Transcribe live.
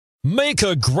Make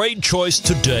a great choice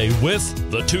today with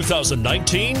the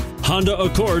 2019 Honda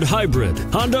Accord Hybrid.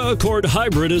 Honda Accord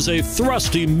Hybrid is a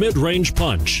thrusty mid-range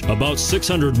punch. About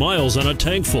 600 miles on a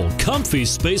tank full, comfy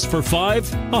space for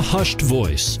 5, a hushed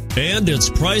voice. And it's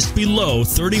priced below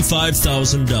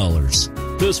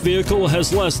 $35,000. This vehicle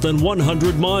has less than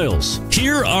 100 miles.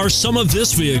 Here are some of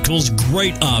this vehicle's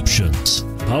great options: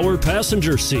 power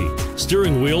passenger seat,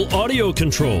 steering wheel audio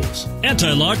controls,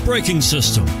 anti-lock braking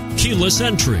system, keyless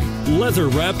entry,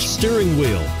 leather-wrapped steering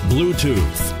wheel,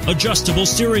 Bluetooth, adjustable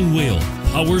steering wheel,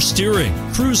 power steering,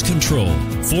 cruise control,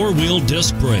 four-wheel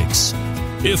disc brakes.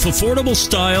 If affordable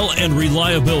style and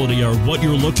reliability are what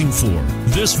you're looking for,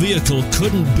 this vehicle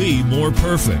couldn't be more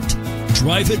perfect.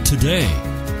 Drive it today.